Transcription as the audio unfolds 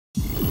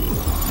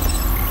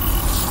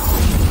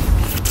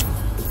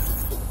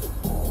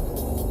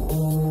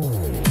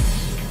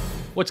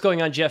What's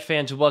going on, Jet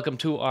fans? Welcome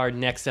to our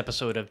next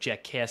episode of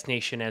JetCast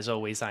Nation. As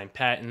always, I'm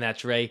Pat, and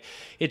that's Ray.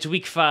 It's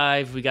Week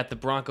 5. We got the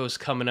Broncos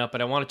coming up,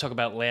 but I want to talk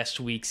about last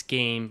week's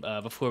game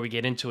before we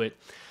get into it.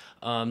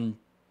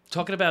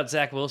 Talking about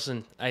Zach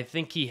Wilson, I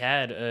think he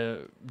had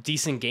a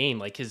decent game.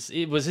 Like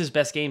it was his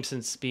best game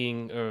since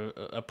being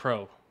a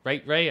pro,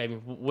 right, Ray? I mean,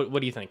 what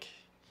do you think?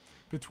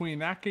 Between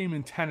that game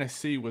and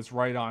Tennessee was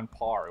right on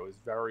par. It was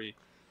very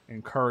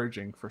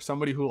encouraging for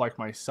somebody who, like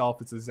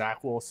myself, is a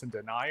Zach Wilson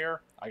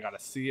denier. I got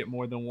to see it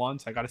more than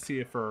once. I got to see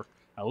it for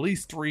at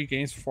least 3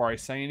 games before I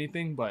say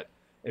anything. But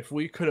if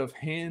we could have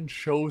hand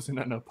chosen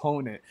an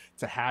opponent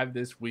to have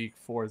this week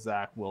for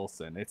Zach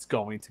Wilson, it's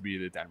going to be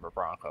the Denver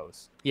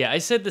Broncos. Yeah, I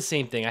said the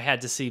same thing. I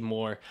had to see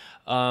more.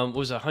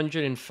 Was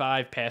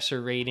 105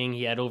 passer rating.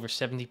 He had over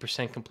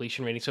 70%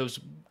 completion rating. So it was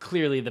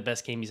clearly the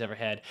best game he's ever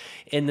had.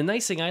 And the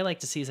nice thing I like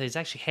to see is that he's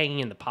actually hanging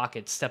in the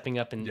pocket, stepping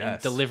up and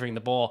delivering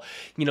the ball.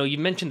 You know, you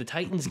mentioned the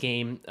Titans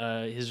game,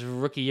 his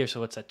rookie year. So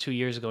what's that, 2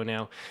 years ago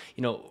now?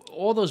 You know,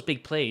 all those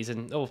big plays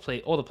and all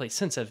the plays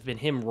since have been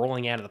him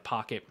rolling out of the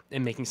pocket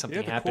and making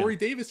something happen. Corey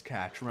Davis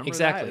catch. Remember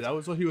exactly. That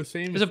was what he was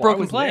saying. It was a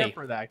broken play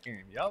for that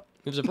game. Yep.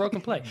 It was a broken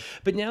play.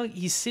 But now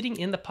he's sitting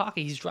in the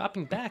pocket. He's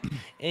dropping back,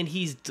 and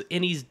he's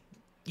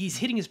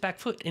hitting his back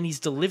foot, and he's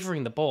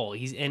delivering the ball.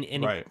 He's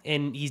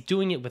he's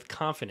doing it with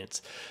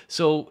confidence.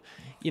 So,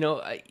 you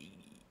know,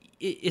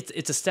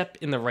 it's a step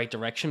in the right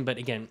direction. But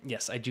again,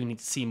 yes, I do need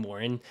to see more.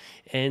 And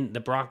the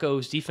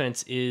Broncos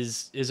defense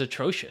is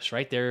atrocious,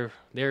 right? They're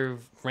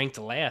ranked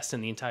last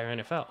in the entire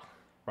NFL.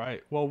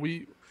 Right. Well,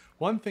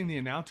 one thing the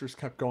announcers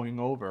kept going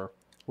over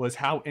was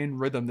how in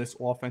rhythm this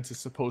offense is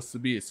supposed to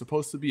be. It's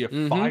supposed to be a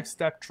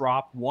 5-step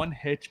drop, 1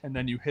 hitch, and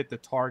then you hit the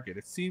target.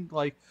 It seemed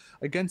like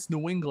against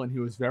New England, he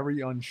was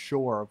very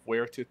unsure of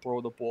where to throw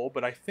the ball,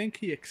 but I think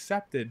he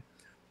accepted,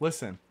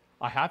 listen,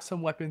 I have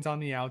some weapons on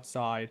the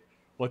outside.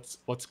 Let's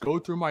go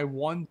through my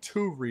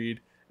 1-2 read,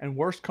 and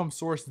worst comes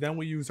worst, then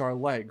we use our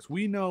legs.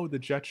 We know the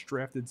Jets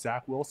drafted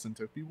Zach Wilson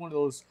to be one of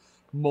those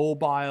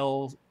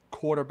mobile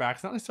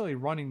quarterbacks, not necessarily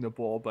running the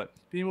ball, but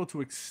being able to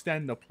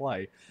extend the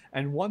play.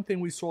 And one thing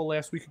we saw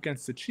last week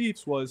against the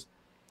Chiefs was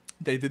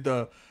they did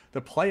the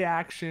play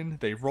action,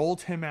 they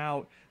rolled him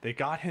out, they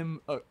got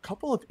him a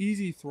couple of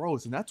easy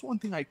throws, and that's one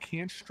thing I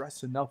can't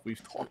stress enough.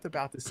 We've talked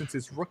about this since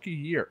his rookie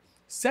year.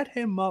 Set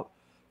him up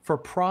for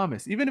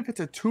promise, even if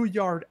it's a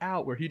 2-yard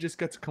out where he just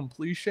gets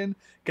completion,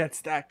 gets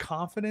that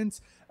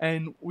confidence.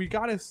 And we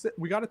gotta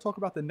talk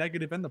about the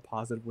negative and the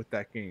positive with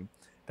that game.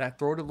 That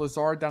throw to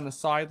Lazard down the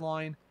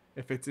sideline,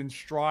 if it's in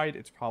stride,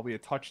 it's probably a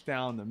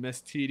touchdown, the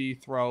missed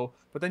TD throw.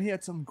 But then he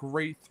had some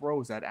great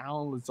throws. That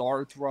Allen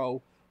Lazard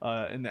throw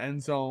in the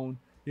end zone,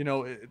 you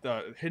know,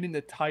 hitting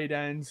the tight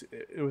ends.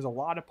 It was a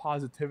lot of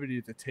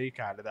positivity to take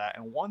out of that.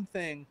 And one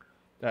thing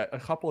that a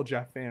couple of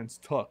Jet fans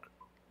took,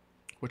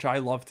 which I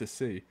love to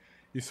see,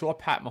 you saw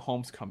Pat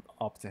Mahomes come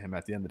up to him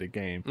at the end of the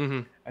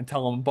game and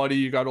tell him, buddy,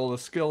 you got all the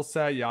skill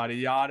set, yada,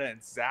 yada.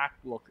 And Zach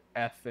looked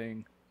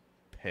effing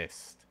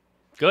pissed.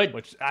 Good.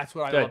 Which that's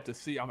what I love to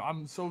see.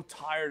 I'm so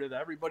tired of that.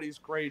 Everybody's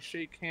great,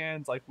 shake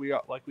hands like we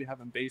have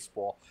in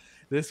baseball.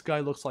 This guy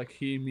looks like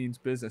he means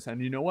business,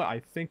 and you know what? I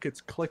think it's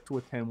clicked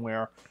with him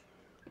where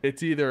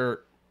it's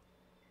either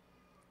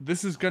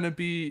this is going to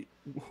be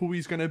who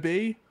he's going to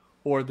be,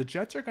 or the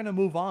Jets are going to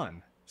move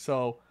on.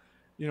 So,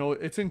 you know,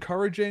 it's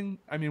encouraging.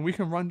 I mean, we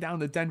can run down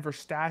the Denver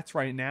stats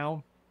right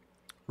now.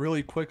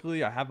 Really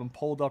quickly, I have them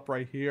pulled up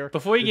right here.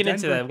 Before you get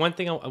into that, one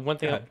thing I want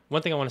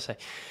to say.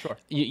 Sure.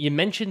 You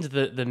mentioned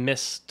the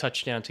missed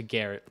touchdown to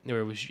Garrett,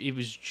 where it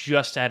was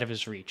just out of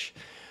his reach.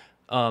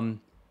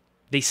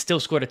 They still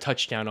scored a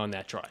touchdown on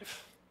that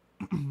drive.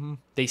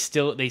 He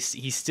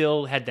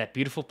still had that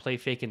beautiful play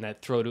fake and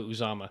that throw to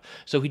Uzama.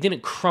 So he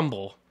didn't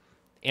crumble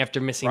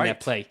after missing that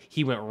play.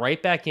 He went right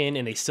back in,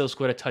 and they still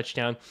scored a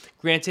touchdown.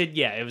 Granted,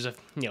 yeah, it was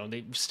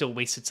they still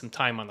wasted some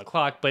time on the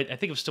clock, but I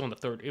think it was still in the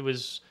third.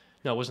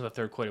 No, it wasn't the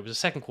third quarter. It was the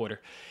second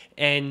quarter.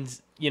 And,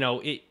 you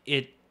know,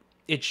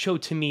 it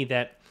showed to me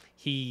that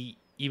he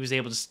was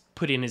able to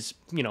put it in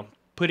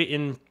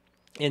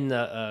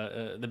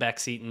the back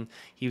seat, and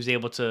he was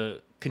able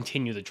to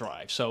continue the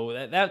drive.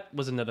 So that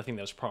was another thing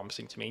that was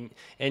promising to me.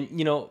 And,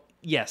 you know,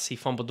 yes, he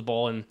fumbled the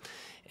ball,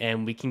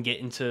 and we can get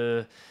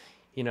into,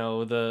 you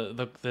know,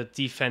 the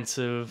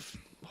defensive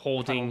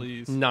holding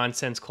penalties,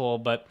 nonsense call,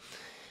 but,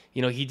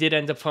 you know, he did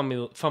end up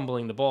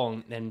fumbling the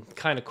ball and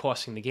kind of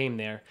costing the game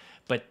there.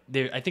 But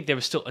I think there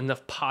was still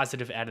enough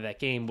positive out of that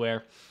game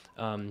where,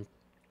 you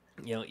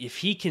know, if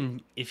he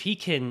can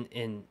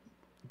and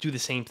do the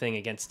same thing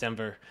against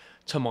Denver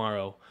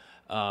tomorrow,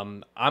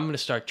 I'm going to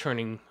start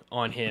turning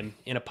on him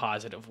in a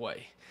positive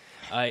way.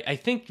 I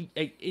think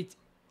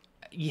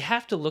you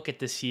have to look at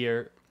this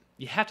year.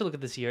 You have to look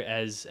at this year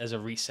as a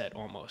reset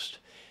almost.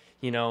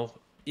 You know,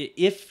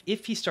 if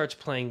he starts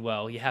playing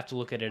well, you have to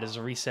look at it as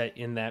a reset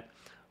in that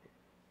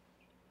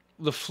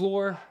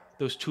LaFleur,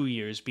 those 2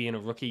 years being a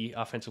rookie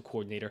offensive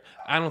coordinator,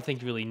 I don't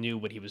think he really knew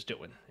what he was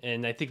doing.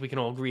 And I think we can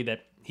all agree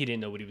that he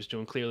didn't know what he was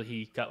doing. Clearly,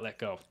 he got let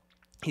go.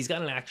 He's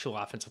got an actual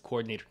offensive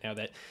coordinator now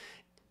that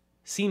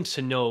seems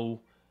to know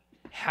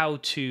how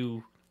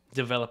to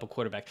develop a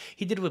quarterback.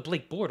 He did it with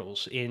Blake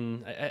Bortles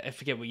in I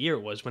forget what year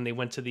it was when they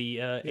went to the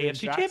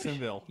AFC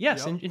Championship.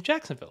 Yes, Yep. in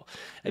Jacksonville.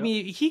 I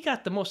mean, he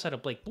got the most out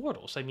of Blake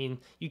Bortles. I mean,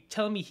 you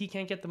telling me he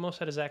can't get the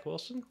most out of Zach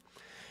Wilson?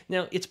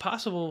 Now, it's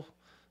possible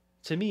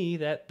to me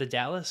that the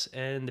Dallas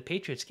and the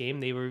Patriots game,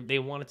 they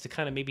wanted to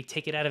kind of maybe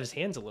take it out of his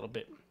hands a little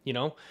bit, you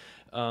know.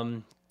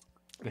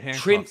 The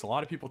handcuffs. A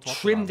lot of people talk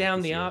trim about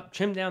down it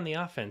trim down the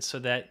offense so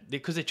that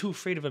because they're too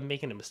afraid of him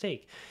making a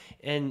mistake,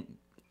 and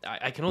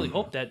I can only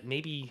hope that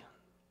maybe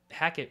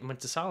Hackett went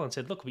to Saleh and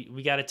said, "Look,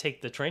 we got to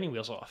take the training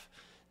wheels off.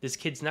 This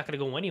kid's not going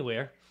to go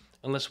anywhere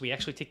unless we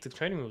actually take the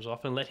training wheels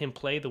off and let him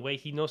play the way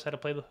he knows how to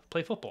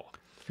play football."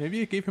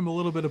 Maybe it gave him a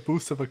little bit of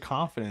boost of a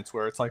confidence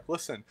where it's like,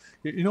 listen,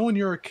 you know when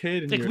you're a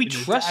kid and, like we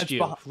trust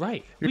you,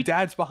 right? Your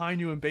dad's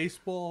behind you in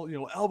baseball, you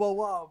know,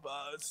 elbow up,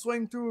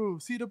 swing through,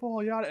 see the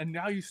ball, yada, and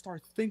now you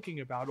start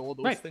thinking about all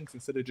those things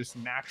instead of just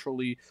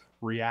naturally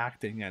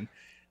reacting. And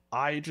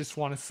I just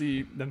want to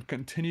see them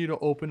continue to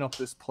open up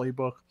this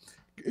playbook.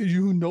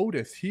 You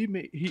notice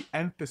he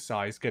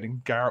emphasized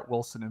getting Garrett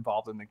Wilson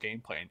involved in the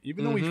game plan,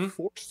 even though he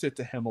forced it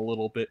to him a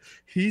little bit.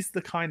 He's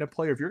the kind of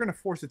player, if you're going to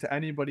force it to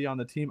anybody on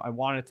the team, I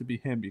want it to be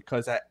him,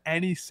 because at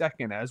any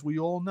second, as we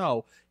all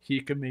know, he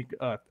can make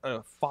a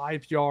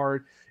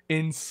 5-yard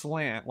in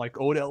slant like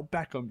Odell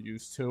Beckham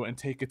used to and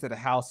take it to the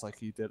house like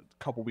he did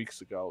a couple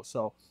weeks ago.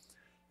 So,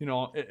 you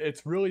know,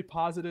 it's really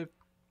positive.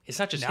 It's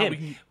not just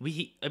him.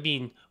 We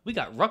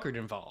got Ruckert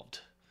involved.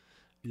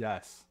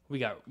 Yes. We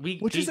got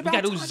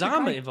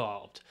Uzama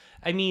involved.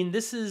 I mean,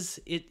 this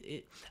is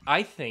it.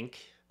 I think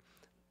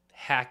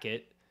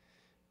Hackett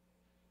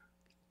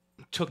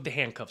took the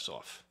handcuffs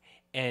off,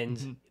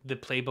 and the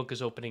playbook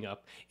is opening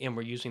up, and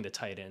we're using the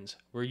tight ends.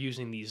 We're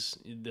using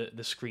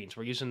the screens.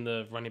 We're using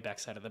the running back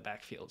side of the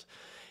backfield.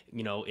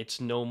 You know, it's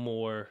no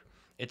more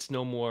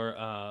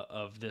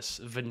of this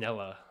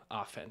vanilla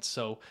offense.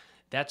 So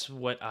that's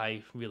what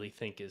I really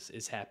think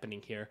is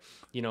happening here.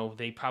 You know,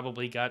 they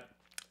probably got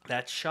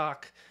that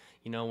shock,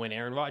 you know, when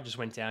Aaron Rodgers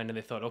went down and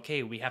they thought,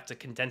 okay, we have to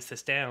condense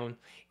this down,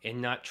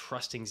 and not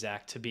trusting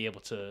Zach to be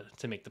able to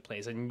make the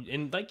plays.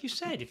 And like you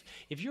said,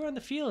 if you're on the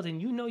field and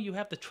you know you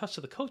have the trust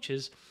of the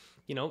coaches,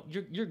 you know,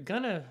 you're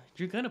gonna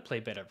play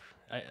better.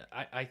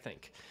 I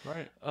think.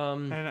 Right.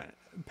 And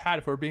Pat,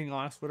 if we're being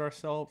honest with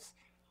ourselves,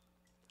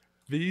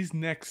 these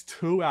next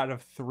 2 out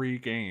of 3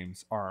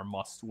 games are a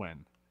must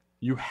win.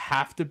 You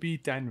have to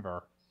beat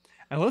Denver.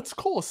 And let's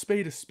call a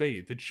spade a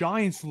spade. The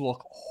Giants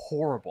look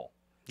horrible.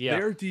 Yeah.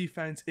 Their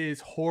defense is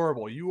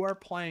horrible. You are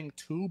playing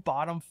 2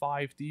 bottom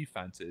 5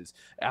 defenses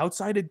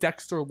outside of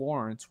Dexter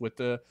Lawrence with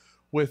the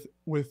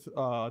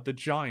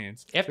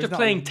Giants. After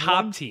playing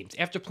top teams,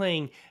 after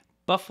playing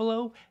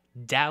Buffalo,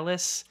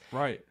 Dallas,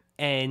 right,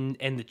 and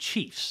the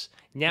Chiefs.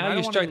 Now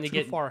you're starting to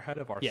get far ahead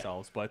of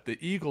ourselves, but the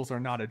Eagles are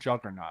not a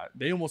juggernaut.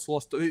 They almost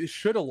lost. They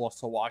should have lost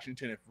to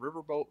Washington if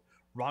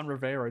Ron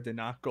Rivera did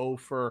not go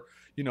for,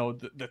 you know,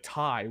 the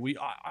tie.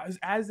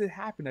 As it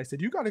happened, I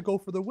said, you got to go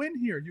for the win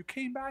here. You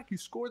came back, you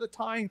scored the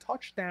tying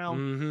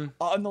touchdown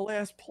on the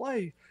last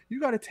play. You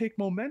got to take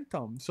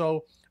momentum.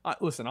 So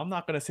listen, I'm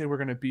not going to say we're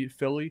going to beat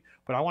Philly,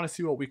 but I want to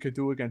see what we could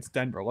do against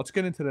Denver. Let's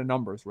get into the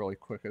numbers really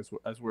quick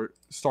as we're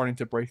starting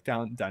to break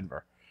down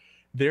Denver.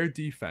 Their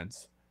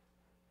defense,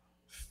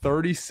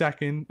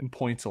 32nd in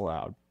points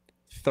allowed,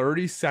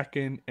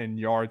 32nd in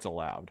yards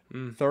allowed,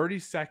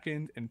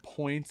 32nd in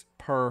points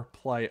per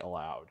play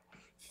allowed,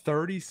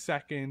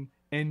 32nd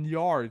in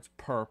yards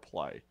per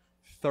play,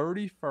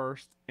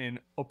 31st in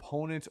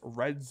opponent's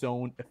red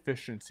zone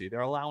efficiency.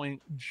 They're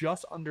allowing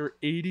just under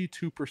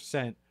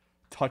 82%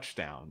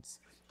 touchdowns,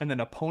 and then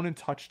opponent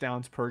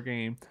touchdowns per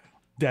game,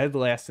 dead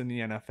last in the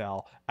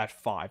NFL at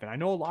 5. And I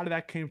know a lot of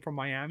that came from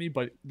Miami,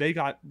 but they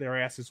got their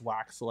asses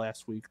waxed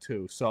last week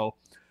too. So,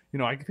 you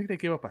know, I think they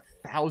gave up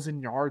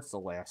 1,000 yards the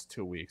last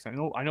 2 weeks. I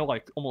know,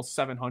 like almost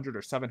 700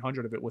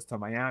 of it was to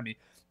Miami.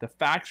 The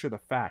facts are the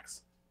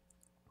facts.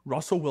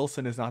 Russell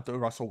Wilson is not the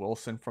Russell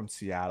Wilson from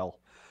Seattle.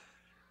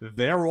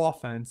 Their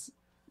offense,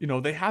 you know,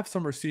 they have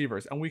some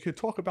receivers, and we could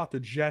talk about the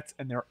Jets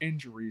and their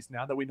injuries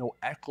now that we know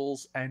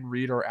Eccles and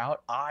Reed are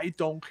out. I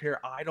don't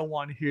care. I don't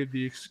want to hear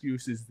the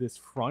excuses. This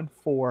front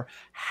 4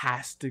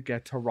 has to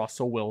get to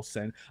Russell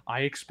Wilson.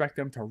 I expect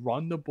them to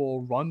run the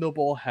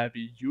ball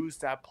heavy, use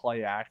that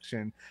play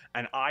action,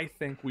 and I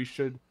think we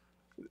should,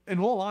 in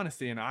all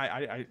honesty, and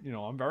I you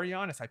know, I'm very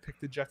honest, I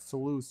picked the Jets to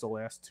lose the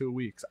last 2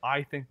 weeks.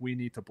 I think we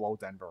need to blow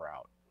Denver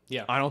out.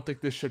 Yeah. I don't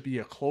think this should be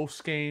a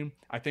close game.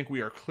 I think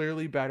we are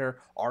clearly better.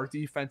 Our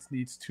defense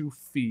needs to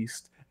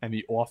feast, and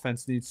the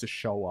offense needs to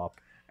show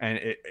up. And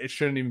it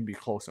shouldn't even be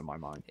close in my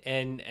mind.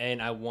 And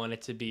I want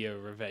it to be a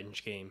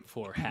revenge game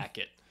for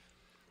Hackett.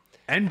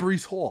 And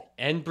Breece Hall.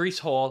 And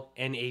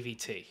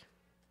AVT.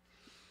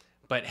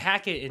 But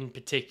Hackett in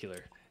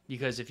particular,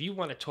 because if you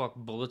want to talk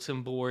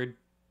bulletin board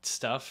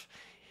stuff,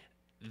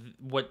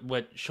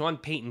 what Sean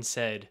Payton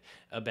said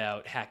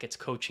about Hackett's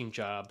coaching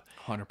job,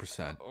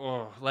 100%.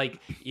 Oh, like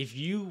if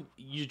you're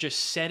just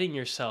setting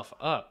yourself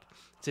up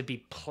to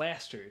be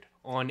plastered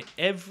on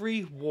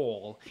every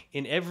wall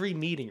in every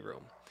meeting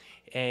room,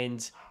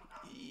 and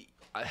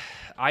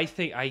I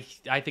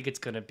think it's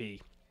gonna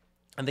be.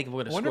 I think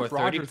we're I gonna wonder score if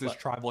 30 Rodgers is plus.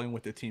 traveling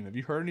with the team. Have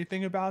you heard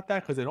anything about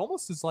that? Because it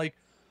almost is like,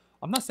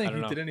 I'm not I saying don't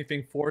he know. did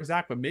anything for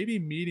Zach, but maybe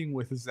meeting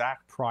with Zach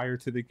prior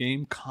to the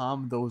game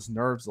calmed those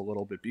nerves a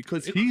little bit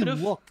because It he could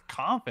have. looked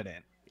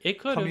confident It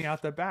could coming have.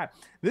 out the bat.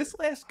 This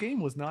last game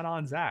was not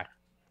on Zach.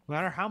 No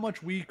matter how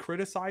much we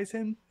criticize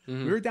him, we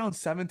Mm-hmm. were down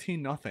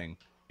 17-0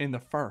 in the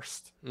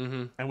first,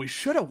 Mm-hmm. and we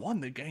should have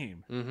won the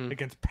game Mm-hmm.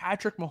 against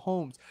Patrick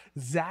Mahomes.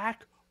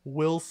 Zach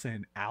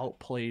Wilson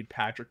outplayed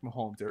Patrick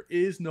Mahomes. There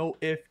is no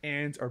ifs,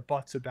 ands, or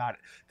buts about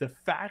it. The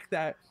fact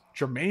that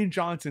Jermaine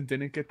Johnson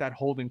didn't get that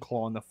holding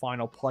call on the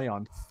final play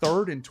on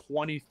 3rd and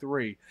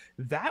 23,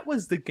 that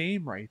was the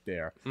game right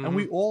there. Mm-hmm. And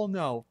we all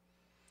know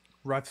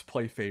refs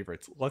play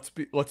favorites. Let's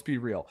be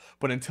real.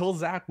 But until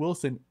Zach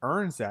Wilson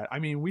earns that, I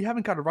mean, we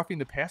haven't got a roughing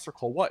the passer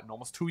call in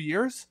almost 2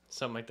 years.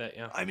 Something like that.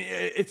 Yeah. I mean,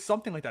 it's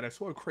something like that. I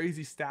saw a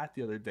crazy stat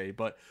the other day,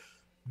 but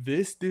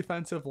this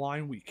defensive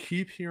line, we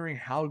keep hearing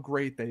how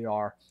great they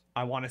are.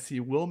 I want to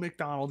see Will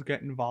McDonald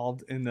get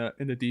involved in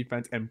the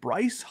defense, and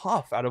Bryce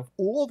Huff, out of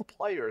all the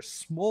players,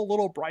 small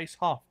little Bryce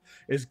Huff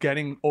is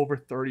getting over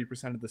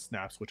 30% of the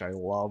snaps, which I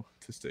love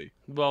to see.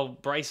 Well,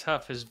 Bryce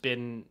Huff has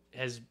been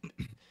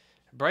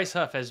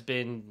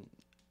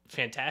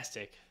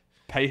fantastic.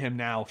 Pay him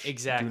now.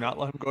 Exactly. Do not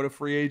let him go to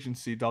free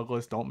agency,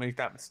 Douglas. Don't make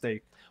that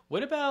mistake.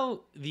 What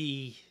about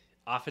the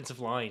offensive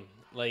line?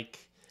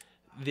 Like,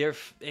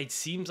 it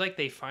seems like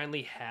they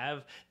finally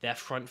have that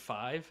front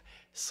five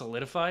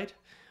solidified.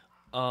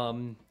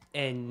 And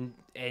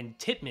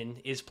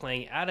Tippmann is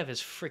playing out of his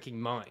freaking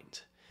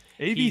mind.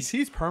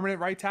 ABC's permanent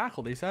right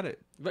tackle. They said it.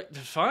 But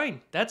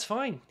fine, that's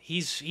fine.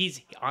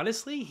 He's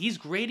honestly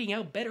grading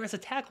out better as a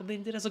tackle than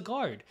he did as a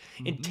guard.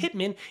 Mm-hmm. And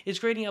Tippmann is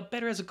grading out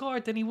better as a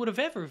guard than he would have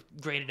ever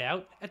graded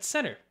out at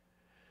center.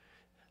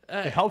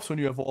 It helps when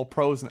you have all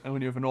pros and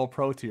when you have an all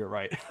pro to your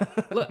right.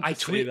 Look, I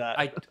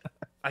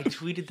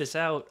tweeted this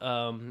out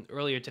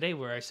earlier today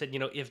where I said,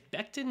 if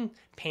Becton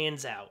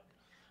pans out,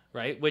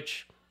 right,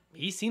 which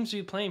he seems to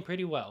be playing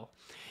pretty well,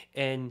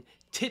 and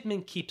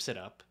Tippmann keeps it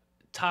up,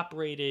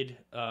 top-rated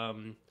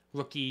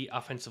rookie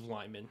offensive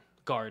lineman,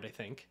 guard, I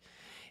think,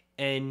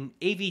 and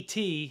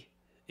AVT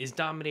is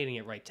dominating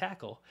at right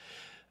tackle.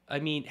 I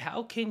mean,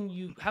 how can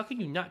you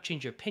not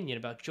change your opinion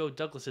about Joe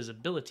Douglas's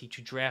ability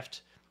to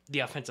draft the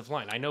offensive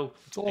line? I know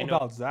it's all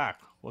about Zach.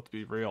 Let's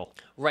be real.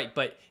 Right,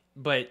 but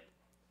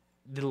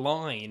the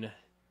line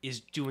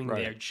is doing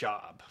their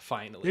job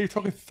finally. Yeah, you're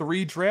talking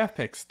 3 draft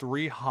picks,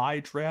 3 high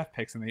draft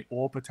picks, and they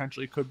all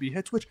potentially could be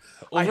hits. Which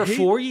over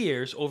 4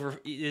 years,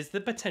 is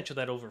the potential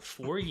that over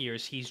 4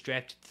 years he's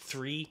drafted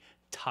 3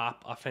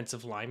 top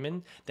offensive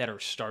linemen that are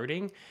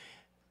starting.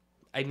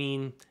 I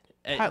mean,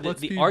 Pat,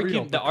 the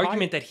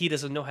argument that he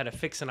doesn't know how to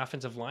fix an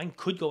offensive line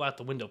could go out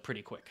the window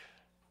pretty quick.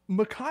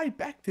 Mekhi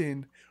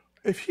Becton,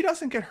 if he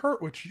doesn't get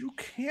hurt, which you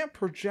can't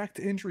project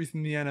injuries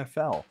in the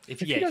NFL. If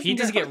he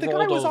doesn't get rolled over. The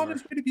guy was on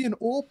his way to be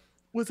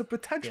a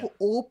potential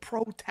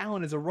all-pro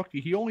talent as a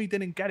rookie. He only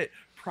didn't get it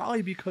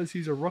probably because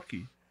he's a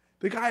rookie.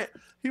 The guy,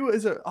 he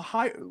was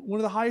one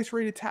of the highest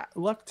rated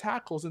left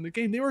tackles in the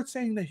game. They were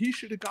saying that he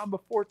should have gone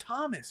before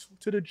Thomas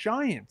to the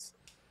Giants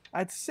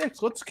at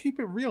 6. Let's keep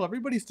it real.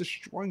 Everybody's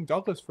destroying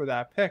Douglas for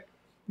that pick.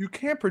 You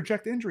can't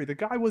project injury. The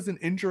guy was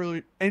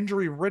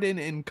injury-ridden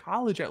in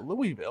college at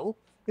Louisville.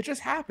 It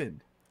just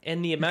happened.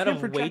 And the amount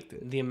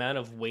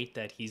of weight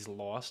that he's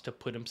lost to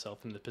put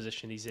himself in the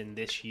position he's in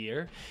this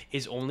year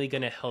is only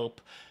going to help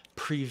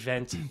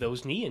prevent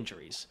those knee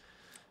injuries.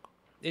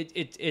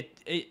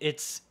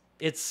 It's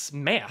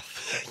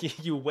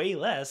math. You weigh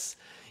less,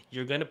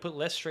 you're going to put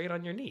less strain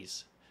on your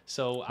knees.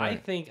 So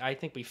right. I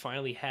think we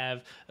finally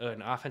have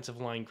an offensive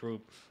line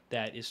group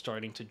that is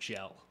starting to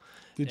gel.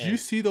 Did you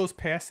see those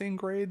passing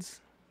grades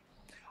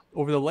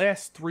over the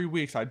last 3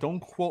 weeks?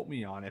 Don't quote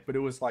me on it, but it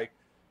was like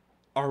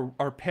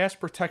our pass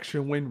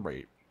protection win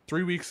rate.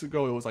 3 weeks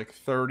ago, it was like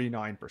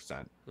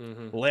 39%.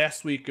 Mm-hmm.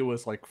 Last week, it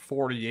was like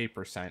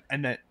 48%.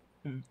 And then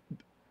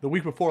the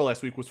week before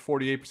last week was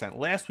 48%.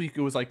 Last week,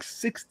 it was like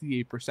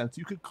 68%. So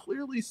you could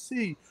clearly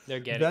see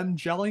them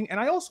gelling. And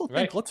I also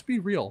think, let's be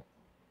real.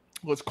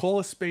 Let's call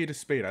a spade a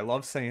spade. I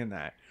love saying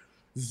that.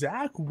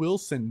 Zach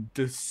Wilson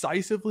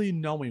decisively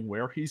knowing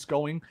where he's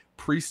going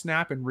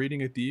pre-snap and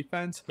reading a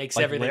defense makes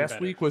everything last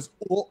better. Week was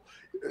all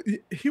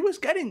he was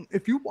getting.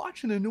 If you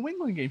watch in the New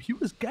England game, he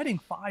was getting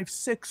 5,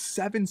 6,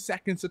 7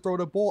 seconds to throw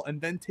the ball and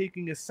then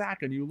taking a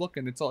sack, and you look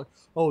and it's like,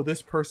 oh,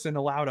 this person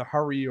allowed a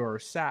hurry or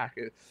a sack.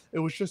 It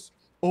was just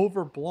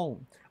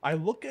overblown. I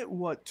look at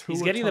what Tua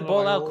he's getting the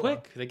ball out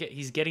quick.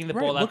 He's getting the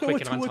ball out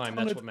quick and on time.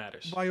 That's what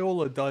matters.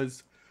 Viola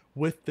does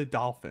with the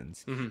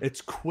Dolphins. Mm-hmm.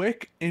 It's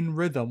quick in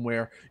rhythm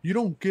where you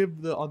don't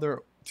give the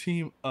other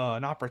team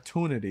an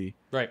opportunity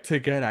to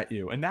get at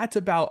you. And that's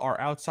about our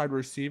outside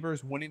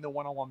receivers winning the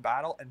one-on-one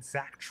battle and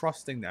Zach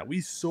trusting that. We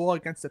saw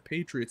against the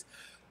Patriots,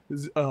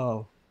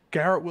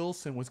 Garrett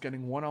Wilson was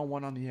getting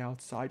one-on-one on the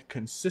outside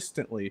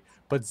consistently,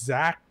 but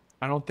Zach,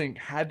 I don't think,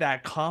 had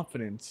that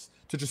confidence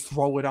to just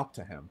throw it up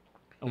to him.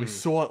 And we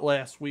saw it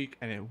last week,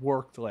 and it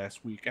worked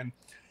last week. And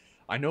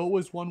I know it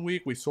was 1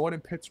 week. We saw it in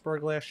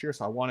Pittsburgh last year,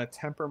 so I want to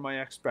temper my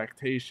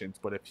expectations.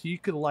 But if he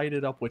could light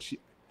it up,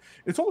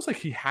 it's almost like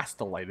he has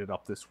to light it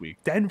up this week.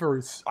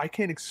 I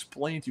can't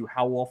explain to you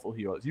how awful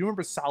he was. You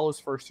remember Salah's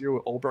first year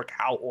with Ulbrich,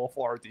 how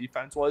awful our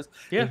defense was?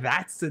 Yeah.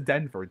 That's the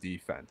Denver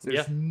defense.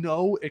 There's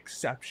no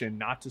exception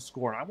not to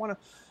score. And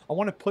I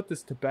want to put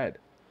this to bed.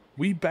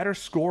 We better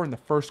score in the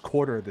first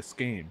quarter of this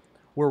game.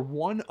 We're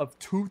one of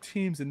 2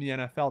 teams in the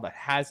NFL that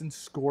hasn't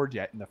scored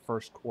yet in the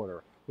first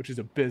quarter, which is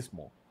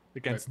abysmal.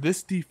 Against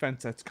this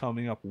defense that's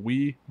coming up,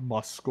 we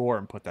must score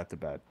and put that to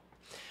bed.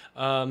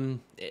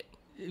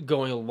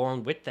 Going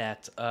along with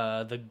that,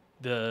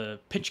 the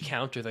pitch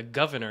count, or the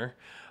governor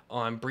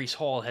on Breece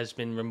Hall, has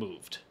been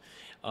removed.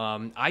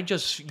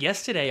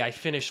 Yesterday I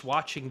finished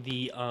watching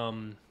the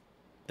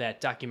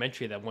that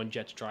documentary that One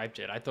Jets Drive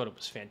did. I thought it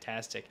was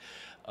fantastic.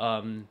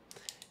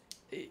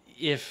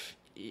 If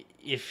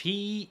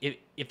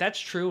that's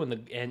true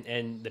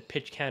and the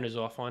pitch count is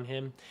off on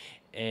him,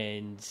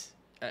 and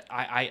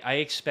I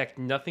expect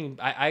nothing.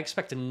 I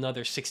expect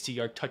another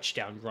 60-yard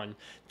touchdown run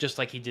just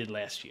like he did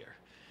last year.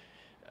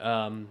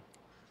 I'm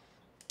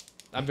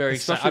very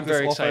excited. I'm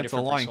very excited for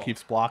the line Breece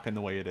keeps blocking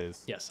the way it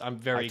is. Yes, I'm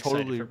very excited. I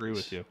totally for agree Breece.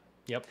 with you.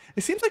 Yep.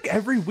 It seems like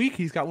every week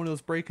he's got one of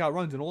those breakout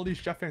runs, and all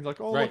these Jet fans are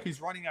like, "Oh, look,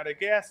 he's running out of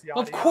gas." Yada,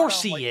 Well, of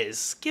course yada. he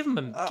is. Give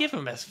him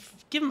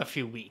a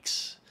few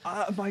weeks.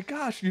 My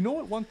gosh, you know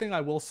what? One thing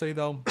I will say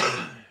though,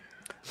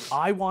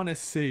 I want to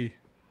see.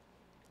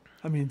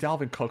 I mean,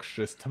 Dalvin Cook's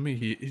just, to me,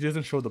 he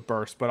doesn't show the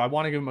burst, but I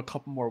want to give him a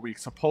couple more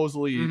weeks.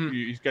 Supposedly,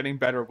 he's getting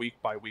better week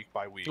by week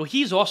by week. Well,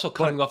 he's also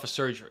coming off a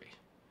surgery.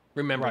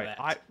 Remember Right,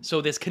 that.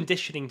 So there's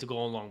conditioning to go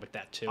along with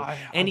that too.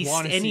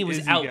 He was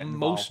Izzy out get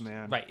most involved,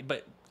 man. right,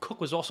 but Cook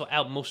was also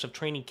out most of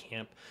training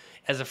camp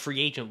as a free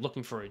agent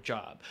looking for a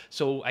job.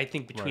 So I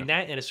think between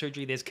that and a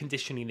surgery, there's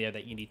conditioning there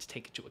that you need to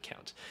take into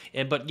account.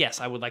 But yes,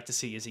 I would like to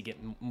see Izzy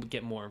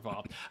get more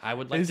involved. I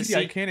would like to see.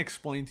 I can't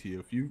explain to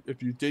you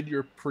if you did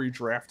your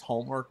pre-draft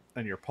homework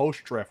and your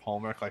post-draft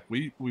homework like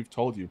we've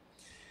told you.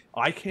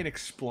 I can't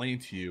explain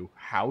to you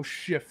how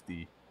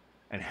shifty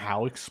and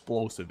how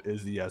explosive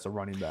Izzy as a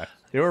running back.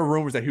 There were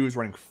rumors that he was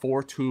running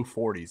 4.2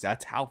 40s.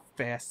 That's how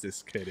fast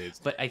this kid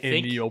is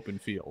in the open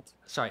field.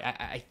 Sorry,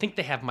 I think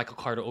they have Michael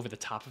Carter over the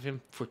top of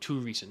him for 2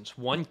 reasons.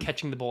 1,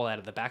 catching the ball out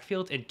of the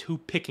backfield, and 2,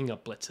 picking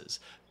up blitzes.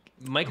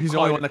 He's the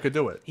only one that could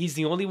do it. He's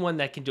the only one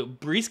that can do it.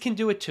 Breece can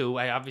do it too.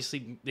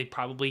 They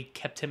probably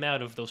kept him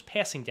out of those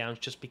passing downs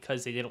just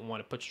because they didn't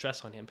want to put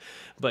stress on him.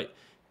 But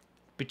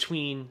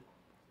between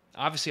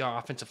obviously our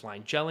offensive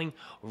line gelling,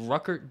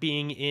 Ruckert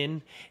being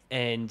in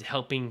and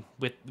helping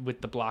with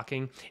the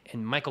blocking,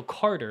 and Michael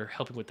Carter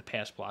helping with the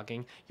pass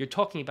blocking, you're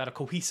talking about a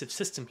cohesive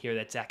system here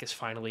that Zach is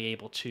finally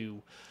able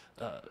to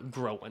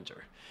grow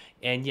under.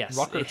 And yes,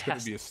 Ruckert's going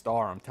to be a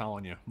star, I'm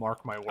telling you.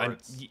 Mark my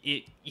words.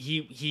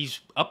 He's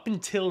up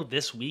until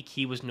this week,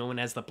 he was known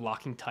as the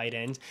blocking tight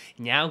end.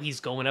 Now he's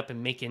going up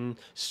and making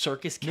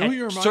circus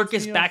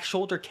back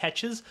shoulder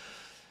catches.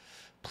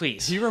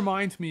 Please. He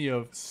reminds me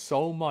of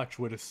so much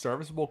with a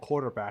serviceable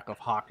quarterback of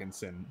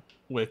Hawkinson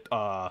with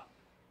the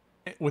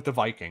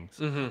Vikings.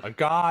 A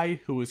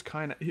guy who was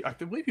I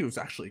believe he was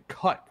actually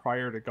cut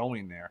prior to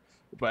going there,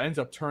 but ends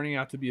up turning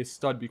out to be a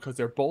stud because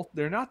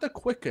they're not the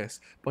quickest,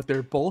 but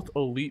they're both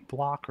elite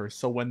blockers.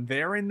 So when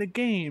they're in the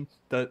game,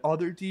 the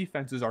other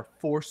defenses are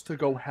forced to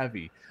go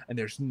heavy, and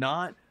there's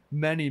not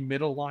many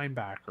middle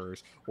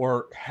linebackers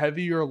or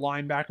heavier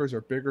linebackers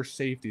or bigger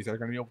safeties that are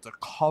going to be able to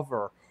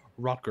cover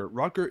Ruckert.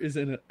 Ruckert is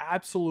an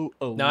absolute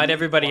elite. Not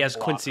everybody has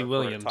Quincy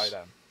Williams.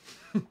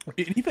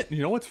 Even,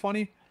 you know what's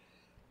funny?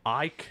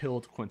 I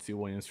killed Quincy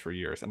Williams for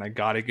years, and I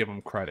got to give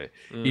him credit.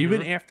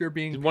 Even after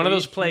being one of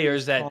those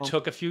players that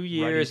took a few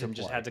years and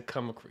just had to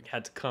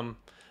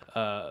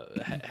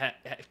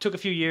took a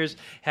few years,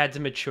 had to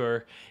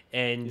mature,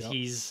 and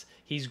he's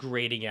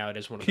grading out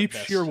as one of the best.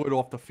 Keep Sherwood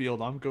off the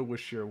field. I'm good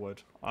with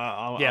Sherwood.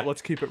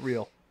 Let's keep it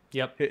real.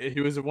 Yep.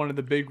 He was one of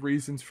the big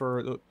reasons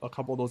for a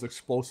couple of those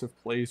explosive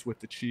plays with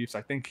the Chiefs.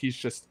 I think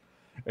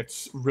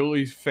it's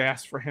really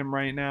fast for him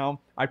right now.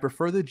 I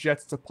prefer the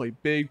Jets to play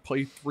big,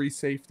 play 3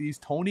 safeties.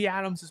 Tony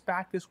Adams is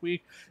back this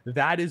week.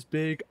 That is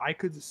big. I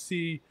could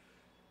see,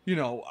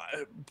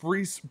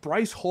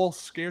 Bryce Hall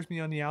scares me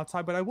on the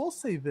outside, but I will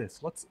say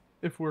this.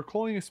 If we're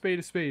calling a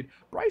spade,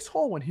 Bryce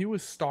Hall, when he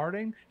was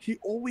starting, he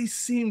always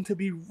seemed to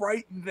be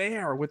right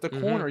there with the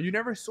corner. You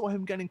never saw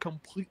him getting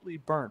completely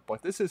burnt,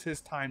 but this is his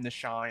time to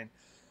shine.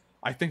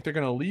 I think they're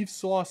going to leave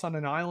Sauce on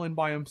an island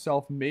by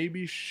himself,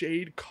 maybe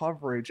shade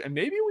coverage, and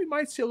maybe we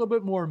might see a little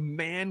bit more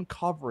man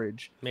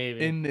coverage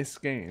in this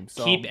game.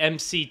 So keep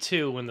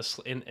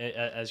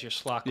MC2 as your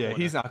slot corner. Yeah,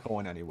 he's not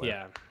going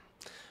anywhere.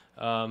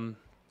 Yeah.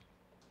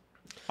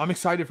 I'm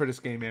excited for this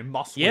game, man.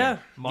 Must win.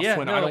 Must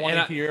win. I don't want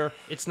to hear.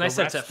 It's nice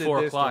that's at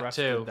 4 o'clock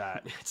too.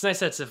 It's nice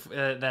that's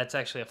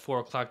actually at 4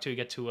 o'clock too. You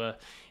get to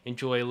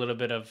enjoy a little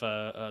bit of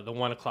the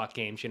 1 o'clock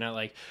games. You're not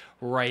like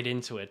right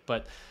into it,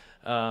 but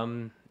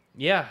it's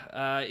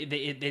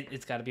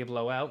got to be a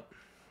blowout.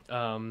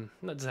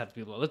 It doesn't have to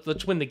be a blowout.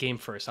 Let's win the game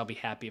first. I'll be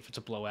happy if it's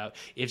a blowout.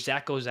 If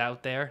Zach goes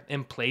out there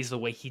and plays the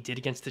way he did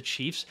against the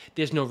Chiefs,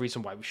 there's no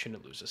reason why we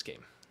shouldn't lose this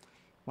game.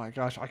 My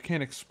gosh, I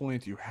can't explain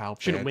to you how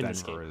Shouldn't bad win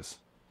this Denver game. is.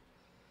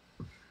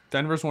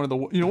 Denver's one of the...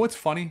 You know what's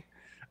funny?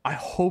 I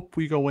hope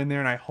we go in there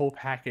and I hope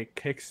Hackett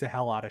kicks the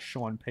hell out of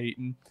Sean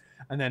Payton.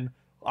 And then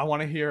I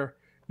want to hear,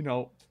 you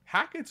know,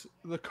 Hackett's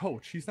the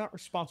coach. He's not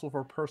responsible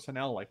for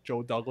personnel like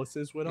Joe Douglas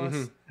is with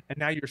us. And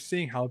now you're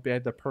seeing how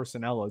bad the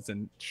personnel is.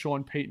 And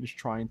Sean Payton's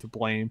trying to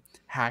blame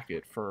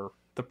Hackett for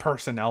the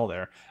personnel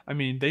there. I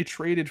mean, they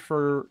traded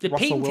for Did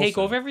Russell Payton Wilson. take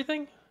over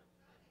everything?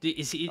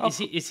 Is he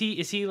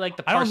like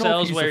the I don't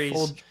know if Parcells where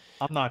he's...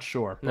 I'm not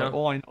sure, but No?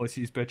 all I know is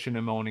he's bitching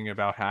and moaning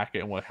about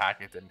Hackett and what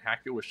Hackett did. And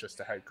Hackett was just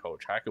a head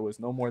coach. Hackett was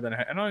no more than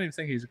I don't even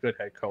think he's a good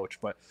head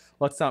coach, but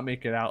let's not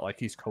make it out like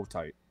he's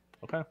co-tight.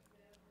 Okay?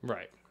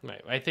 Right.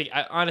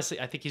 Honestly,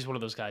 I think he's one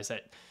of those guys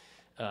that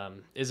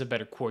is a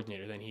better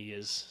coordinator than he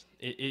is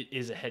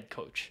a head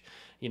coach.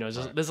 You know,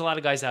 there's a lot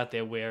of guys out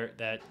there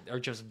that are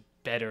just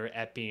better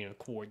at being a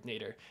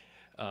coordinator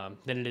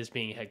than it is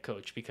being a head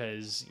coach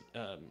because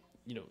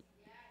you know,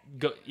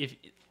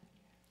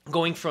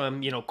 going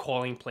from, you know,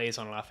 calling plays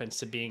on an offense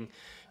to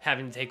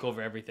having to take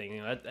over everything,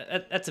 you know,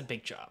 that's a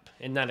big job,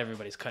 and not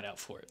everybody's cut out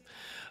for it.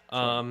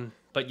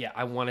 But yeah,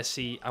 I want to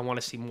see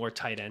more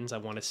tight ends. I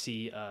want to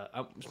see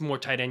more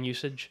tight end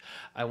usage.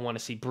 I want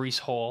to see Breece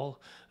Hall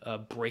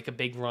break a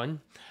big run,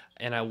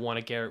 and I want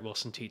a Garrett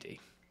Wilson TD.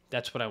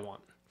 That's what I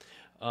want.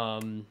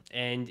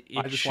 And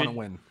I just want to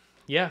win.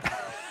 Yeah.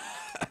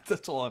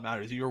 That's all that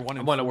matters. You're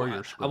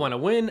 1-4. I want to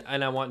win,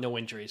 and I want no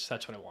injuries.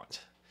 That's what I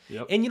want.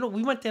 Yep. And, you know,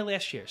 we went there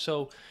last year.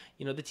 So,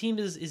 you know, the team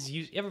is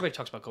used. Everybody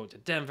talks about going to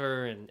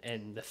Denver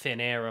and the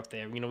thin air up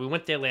there. You know, we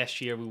went there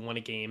last year. We won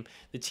a game.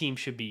 The team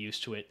should be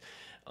used to it.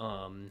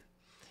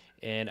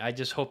 And I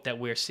just hope that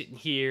we're sitting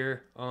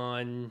here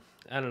on,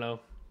 I don't know,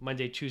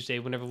 Monday, Tuesday,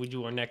 whenever we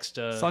do our next...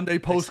 Sunday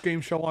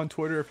post-game show on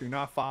Twitter if you're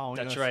not following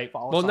us. That's right.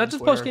 Well, Well, not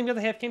just post-game, we got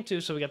the half-game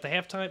too. So we got the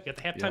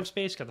halftime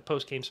space, got the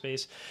post-game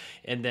space.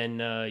 And then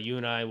you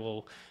and I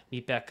will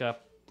meet back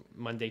up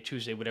Monday,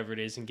 Tuesday, whatever it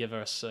is, and give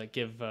our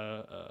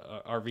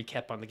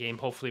recap on the game.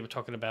 Hopefully, we're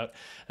talking about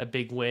a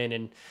big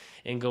win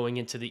and going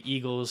into the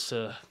Eagles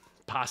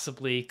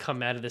possibly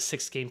come out of the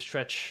 6-game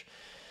stretch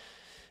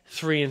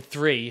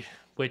 3-3,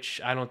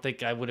 which I don't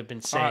think I would have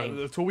been saying.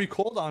 That's what we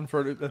called on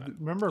for.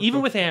 Remember,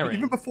 even with Aaron,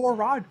 even before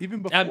Rod,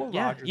 even before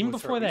Rodgers, even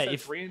before that,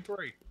 if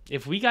 3-3,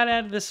 if we got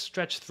out of this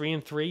stretch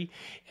 3-3,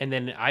 and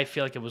then I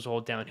feel like it was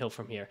all downhill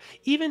from here.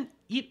 Even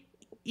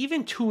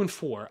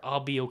 2-4, I'll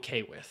be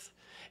okay with.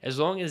 As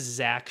long as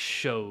Zach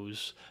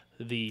shows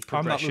the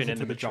progression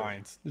and the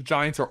Giants. The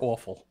Giants are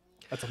awful.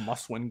 That's a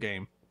must-win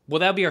game. Well,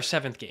 that'll be our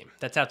 7th game.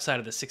 That's outside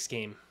of the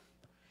 6-game.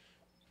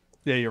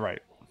 Yeah, you're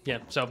right. Yeah.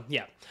 So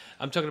yeah,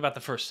 I'm talking about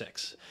the first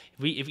 6.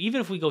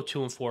 Even if we go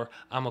 2-4,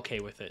 I'm okay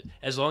with it.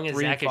 As long as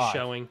Zach is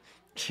showing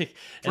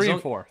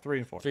 3-4.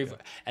 3-4.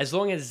 As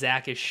long as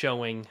Zach is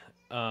showing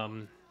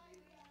the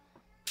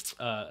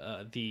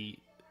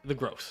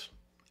growth,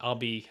 I'll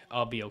be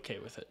okay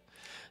with it.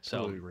 So.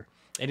 Totally agree.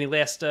 Any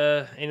last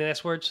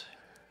words?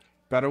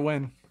 Better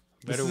win.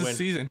 Better this is win. The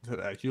season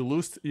today. You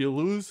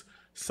lose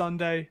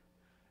Sunday,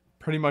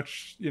 pretty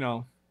much, you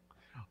know,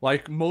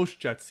 like most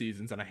Jet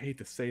seasons, and I hate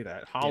to say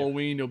that.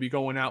 Halloween, you'll be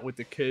going out with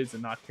the kids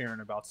and not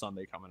caring about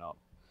Sunday coming up.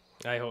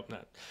 I hope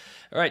not.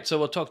 All right, so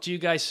we'll talk to you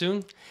guys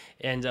soon,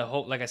 and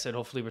like I said,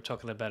 hopefully we're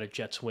talking about a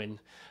Jets win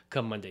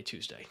come Monday,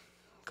 Tuesday.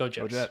 Go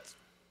Jets. Go Jets.